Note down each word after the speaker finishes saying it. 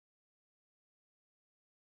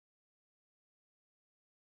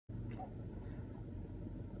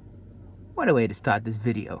What a way to start this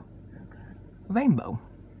video. Rainbow.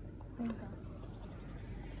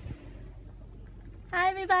 Hi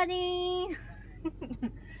everybody!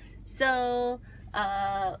 So,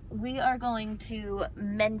 we are going to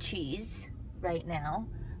Menchie's right now.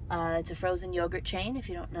 It's a frozen yogurt chain, if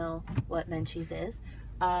you don't know what Menchie's is.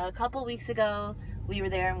 A couple weeks ago, we were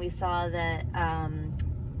there and we saw that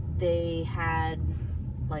they had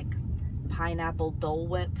like Pineapple Dole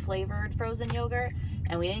Whip flavored frozen yogurt,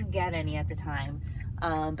 and we didn't get any at the time.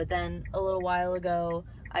 But then a little while ago,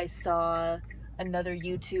 I saw another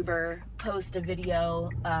YouTuber post a video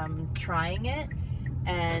trying it,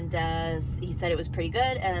 and he said it was pretty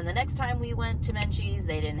good. And then the next time we went to Menchie's,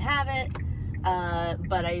 they didn't have it.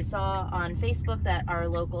 But I saw on Facebook that our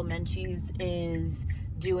local Menchie's is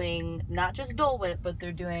doing not just Dole Whip, but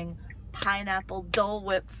they're doing Pineapple Dole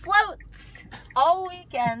Whip Floats all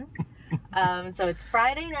weekend. So it's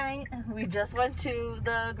Friday night. We just went to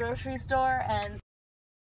the grocery store and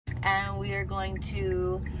we are going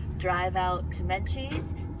to drive out to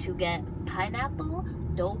Menchie's to get Pineapple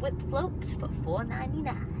Dole Whip Floats for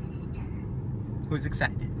 $4.99. Who's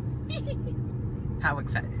excited? How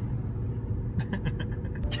excited?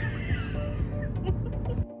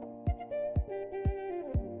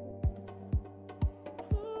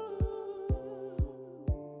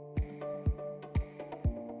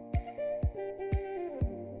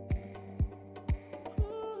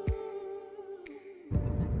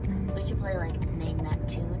 We should play like Name That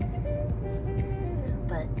Tune,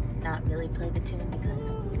 but not really play the tune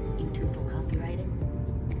because YouTube will copyright it.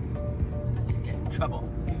 You get in trouble.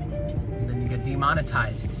 And then you get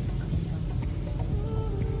demonetized. Okay, so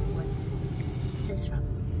what's this from?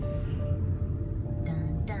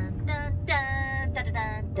 Dun dun dun dun dun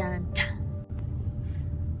dun dun dun.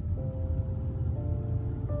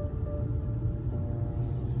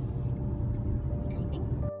 Anything?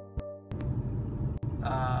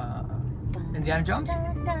 Indiana Jones?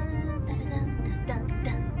 Indiana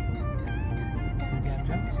Indiana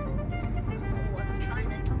Jones? I was trying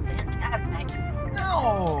to do Fantastic.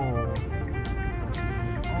 No!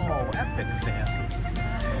 Oh, epic fail.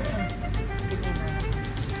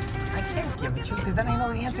 I can't give it to you because then I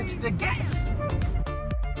know the answer to the guess.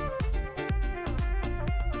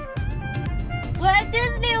 We're at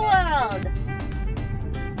Disney World!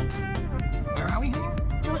 Where are we, honey?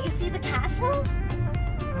 Don't you see the castle?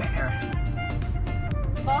 Where?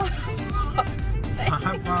 Far,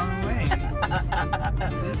 Far away.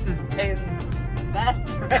 This is in that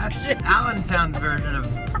that's direction. Allentown's version of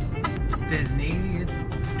Disney. It's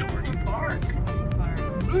Dorney Park.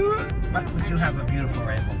 But we do have a beautiful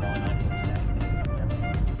rainbow going on here today.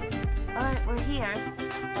 Alright, we're here.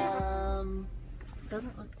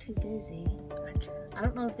 Doesn't look too busy. I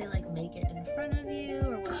don't know if they like make it in front of you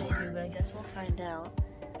or what they do, but I guess we'll find out.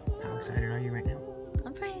 How excited are you right now?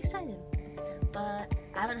 I'm pretty excited. But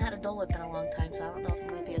I haven't had a Dole Whip in a long time, so I don't know if I'm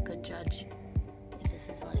going to be a good judge. If this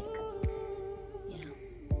is like, you know,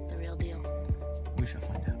 the real deal. We shall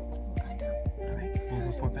find out. We'll find out. Alright, we'll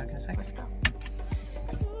report back in a second. Let's go.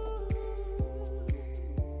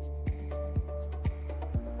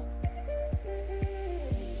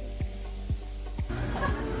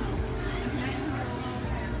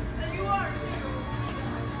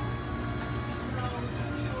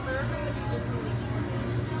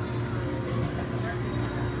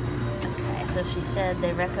 So she said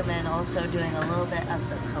they recommend also doing a little bit of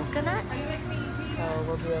the coconut. So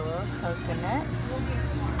we'll do a little coconut.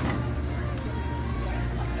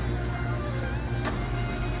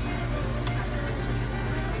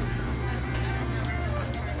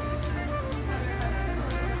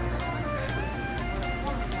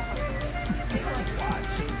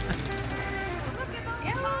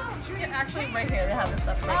 Yeah, actually right here, they have the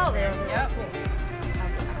stuff right there. Yep.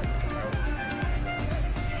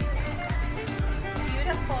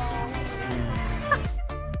 Beautiful.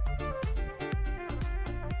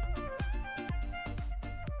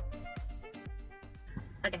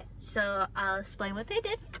 Okay, so I'll explain what they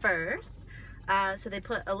did first. So they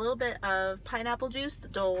put a little bit of pineapple juice, the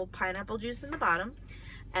Dole pineapple juice in the bottom,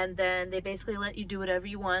 and then they basically let you do whatever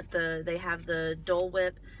you want. They have the Dole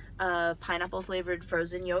Whip pineapple flavored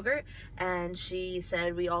frozen yogurt, and she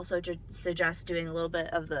said we also suggest doing a little bit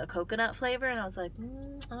of the coconut flavor, and I was like,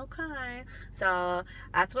 okay. So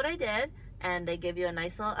that's what I did, and they give you a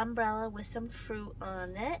nice little umbrella with some fruit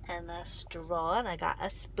on it and a straw, and I got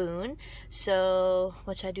a spoon. So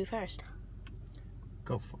what should I do first?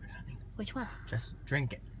 Go for it, honey. Which one? Just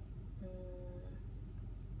drink it.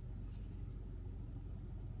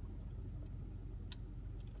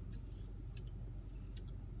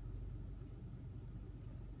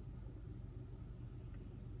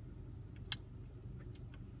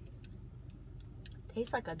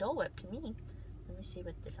 Tastes like a Dole Whip to me. Let me see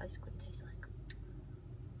what this ice cream tastes like.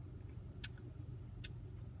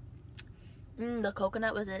 The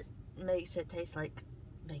coconut with it makes it taste like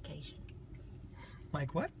vacation.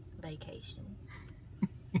 Like what? Vacation.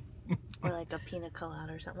 Or like a pina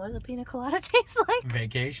colada or something. What does a pina colada taste like?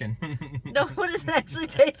 Vacation. No, what does it actually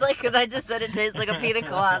taste like? Because I just said it tastes like a pina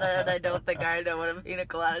colada, and I don't think I know what a pina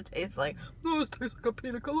colada tastes like. No, this tastes like a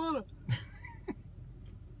pina colada.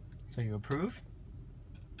 So you approve?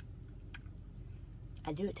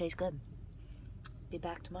 I do. It tastes good. Be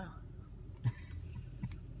back tomorrow.